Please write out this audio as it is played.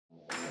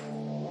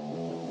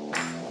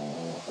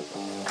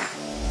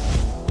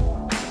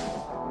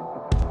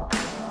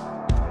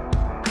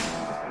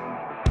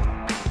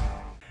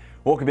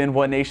Welcome in,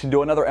 One Nation,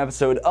 to another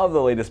episode of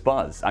The Latest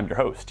Buzz. I'm your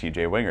host,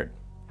 TJ Wingard.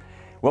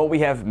 Well, we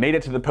have made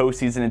it to the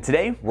postseason, and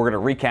today we're going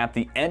to recap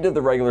the end of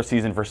the regular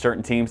season for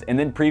certain teams and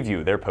then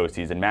preview their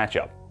postseason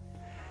matchup.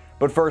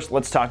 But first,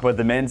 let's talk about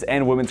the men's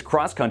and women's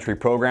cross-country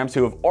programs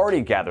who have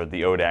already gathered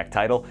the ODAC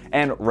title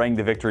and rang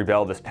the victory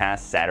bell this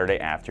past Saturday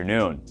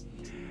afternoon.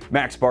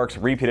 Max Sparks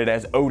repeated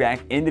as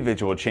ODAC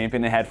individual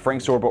champion and had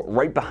Frank Sorbo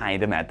right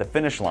behind him at the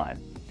finish line.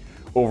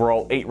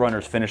 Overall, 8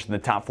 runners finished in the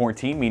top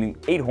 14, meaning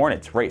 8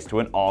 Hornets raced to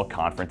an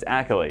all-conference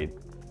accolade.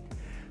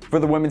 For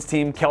the women's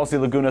team, Kelsey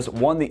Lagunas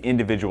won the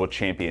individual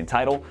champion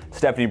title.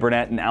 Stephanie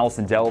Burnett and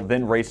Allison Dell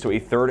then raced to a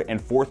 3rd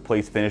and 4th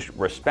place finish,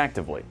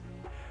 respectively.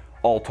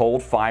 All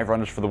told, 5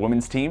 runners for the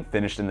women's team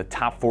finished in the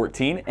top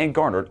 14 and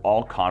garnered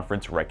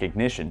all-conference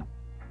recognition.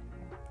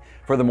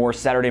 Furthermore,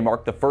 Saturday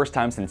marked the first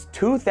time since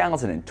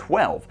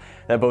 2012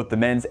 that both the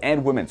men's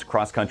and women's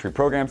cross-country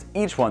programs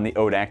each won the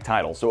ODAC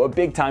title, so a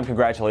big-time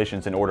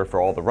congratulations in order for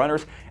all the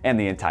runners and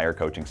the entire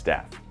coaching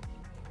staff.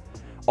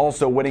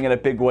 Also winning in a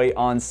big way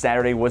on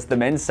Saturday was the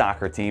men's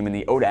soccer team in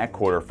the ODAC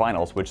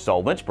quarterfinals, which saw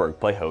Lynchburg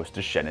play host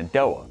to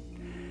Shenandoah.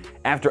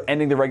 After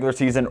ending the regular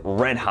season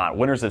red hot,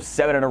 winners of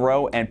 7 in a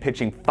row and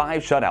pitching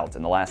 5 shutouts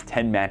in the last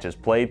 10 matches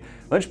played,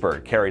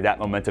 Lynchburg carried that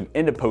momentum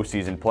into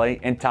postseason play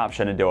and topped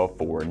Shenandoah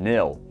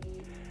 4-0.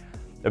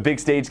 The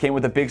big stage came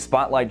with a big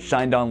spotlight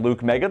shined on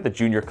Luke Mega. The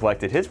junior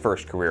collected his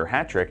first career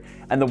hat trick,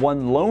 and the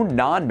one lone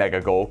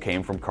non-Mega goal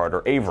came from Carter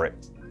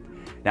Averett.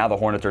 Now the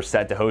Hornets are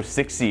set to host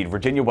 6th seed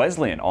Virginia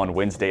Wesleyan on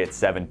Wednesday at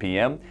 7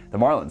 p.m. The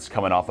Marlins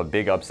coming off a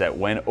big upset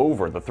win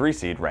over the 3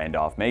 seed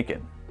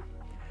Randolph-Macon.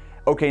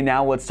 Okay,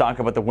 now let's talk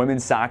about the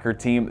women's soccer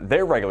team.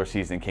 Their regular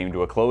season came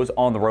to a close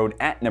on the road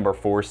at number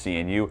 4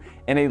 CNU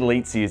in a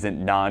late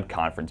season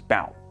non-conference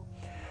bout.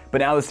 But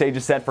now the stage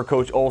is set for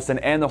Coach Olson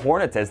and the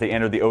Hornets as they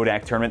enter the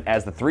ODAC tournament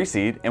as the 3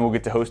 seed and will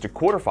get to host a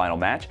quarterfinal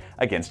match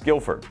against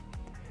Guilford.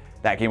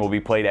 That game will be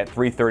played at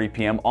 3:30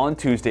 p.m. on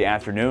Tuesday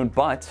afternoon,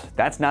 but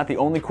that's not the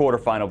only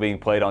quarterfinal being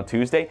played on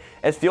Tuesday,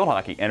 as field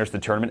hockey enters the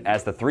tournament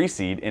as the 3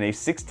 seed in a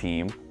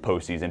 6-team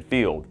postseason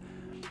field.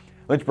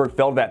 Lynchburg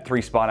fell to that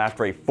 3 spot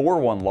after a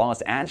 4-1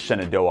 loss at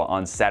Shenandoah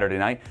on Saturday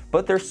night,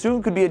 but there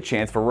soon could be a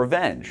chance for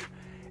revenge.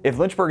 If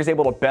Lynchburg is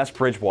able to best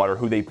Bridgewater,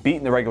 who they beat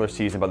in the regular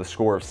season by the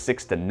score of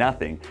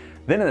 6-0,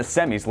 then in the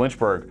semis,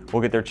 Lynchburg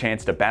will get their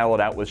chance to battle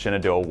it out with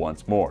Shenandoah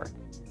once more.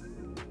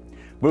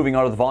 Moving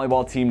on to the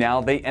volleyball team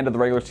now, they ended the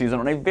regular season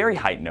on a very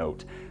high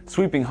note,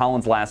 sweeping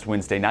Hollins last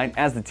Wednesday night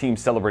as the team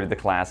celebrated the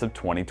class of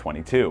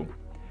 2022.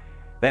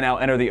 They now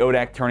enter the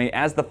ODAC tourney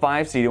as the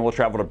 5 seed and will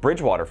travel to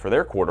Bridgewater for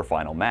their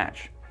quarterfinal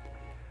match.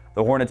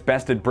 The Hornets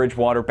bested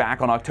Bridgewater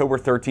back on October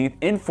 13th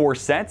in 4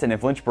 sets, and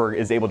if Lynchburg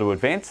is able to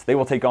advance, they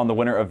will take on the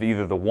winner of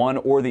either the 1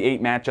 or the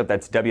 8 matchup.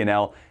 That's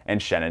WNL and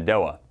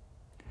Shenandoah.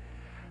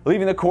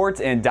 Leaving the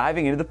courts and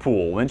diving into the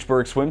pool,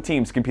 Lynchburg swim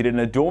teams competed in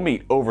a dual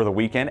meet over the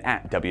weekend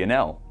at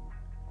WNL.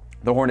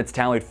 The Hornets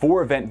tallied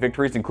 4 event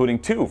victories, including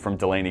 2 from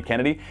Delaney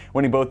Kennedy,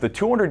 winning both the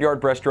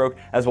 200-yard breaststroke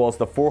as well as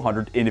the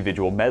 400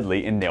 individual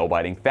medley in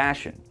nail-biting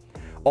fashion.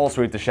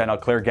 Also at the Chanel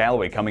Claire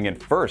Galloway coming in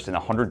first in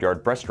a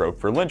 100-yard breaststroke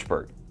for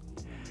Lynchburg.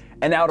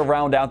 And now to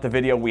round out the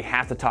video, we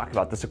have to talk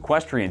about this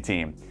equestrian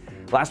team.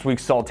 Last week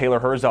saw Taylor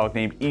Herzog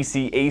named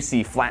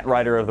ECAC Flat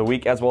Rider of the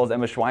Week, as well as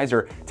Emma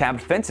Schweizer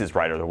tabbed Fences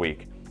Rider of the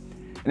Week.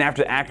 And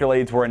after the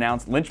accolades were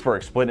announced,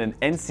 Lynchburg split an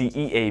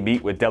NCEA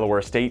meet with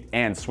Delaware State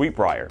and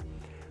Sweetbriar.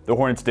 The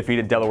Hornets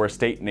defeated Delaware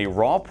State in a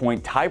raw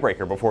point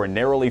tiebreaker before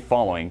narrowly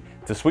falling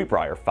to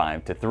Sweetbriar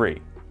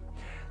 5-3.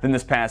 Then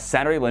this past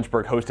Saturday,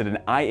 Lynchburg hosted an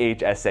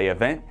IHSA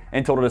event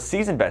and totaled a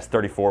season-best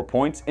 34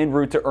 points en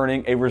route to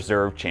earning a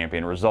reserve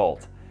champion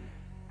result.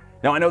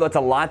 Now, I know that's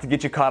a lot to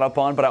get you caught up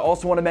on, but I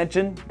also want to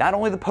mention not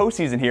only the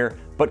postseason here,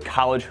 but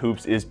college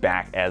hoops is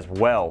back as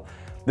well.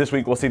 This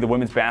week, we'll see the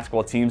women's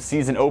basketball team's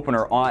season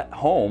opener at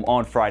home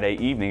on Friday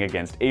evening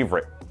against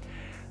Averett.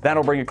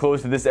 That'll bring a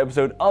close to this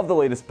episode of The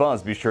Latest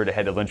Buzz. Be sure to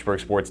head to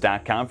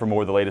lynchburgsports.com for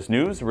more of the latest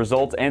news,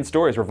 results, and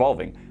stories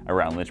revolving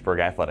around Lynchburg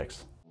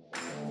athletics.